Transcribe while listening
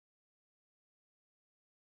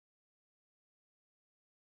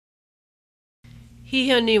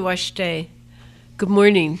Hihani washte. Good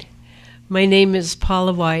morning. My name is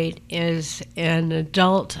Paula White. As an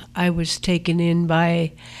adult, I was taken in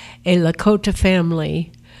by a Lakota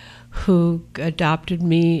family who adopted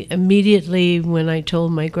me immediately when I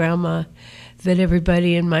told my grandma that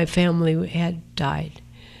everybody in my family had died.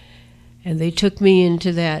 And they took me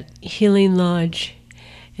into that healing lodge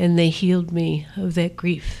and they healed me of that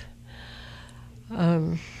grief.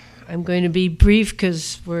 I'm going to be brief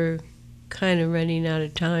because we're kind of running out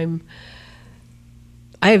of time.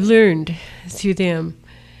 I've learned through them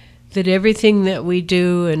that everything that we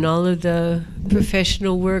do and all of the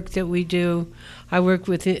professional work that we do, I work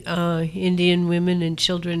with Indian women and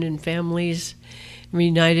children and families,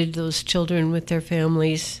 reunited those children with their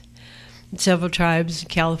families, in several tribes in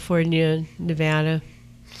California, Nevada.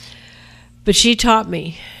 But she taught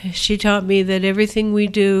me that everything we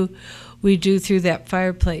do through that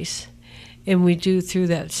fireplace, and we do through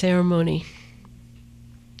that ceremony.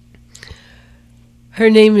 Her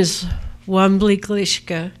name is Wanbli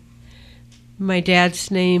Glishka. My dad's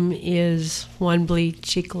name is Wanbli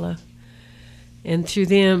Chikla. And through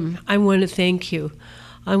them, I want to thank you.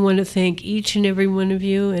 I want to thank each and every one of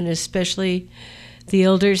you, and especially the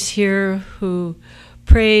elders here who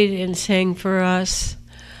prayed and sang for us.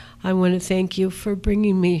 I want to thank you for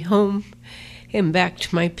bringing me home and back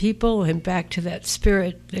to my people and back to that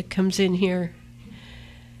spirit that comes in here.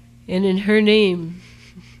 And in her name,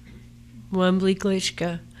 Wanbli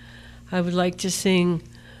Glishka, I would like to sing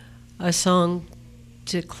a song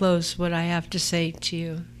to close what I have to say to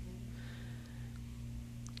you.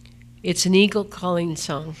 It's an eagle calling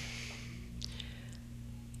song.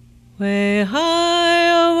 Way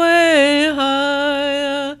higher, way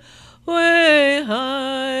higher, way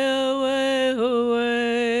higher, way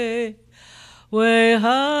away. Way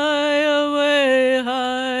higher, way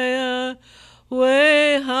higher,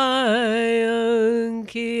 way higher,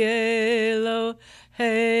 kielo,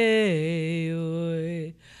 hey,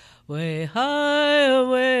 way. Way higher,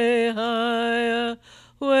 way higher,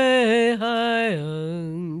 way higher,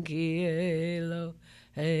 kielo,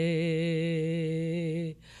 hey.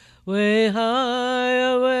 Way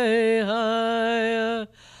higher, way higher,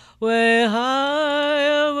 way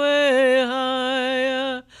higher, way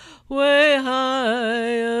higher, way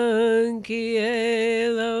higher,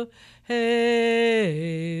 kielo,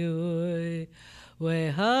 hey, way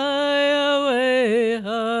higher, way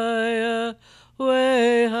higher,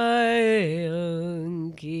 way higher,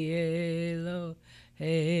 kielo,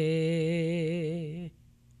 hey.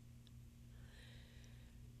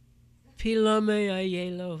 Pilame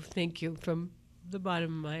ayelo, thank you from the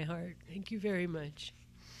bottom of my heart. Thank you very much.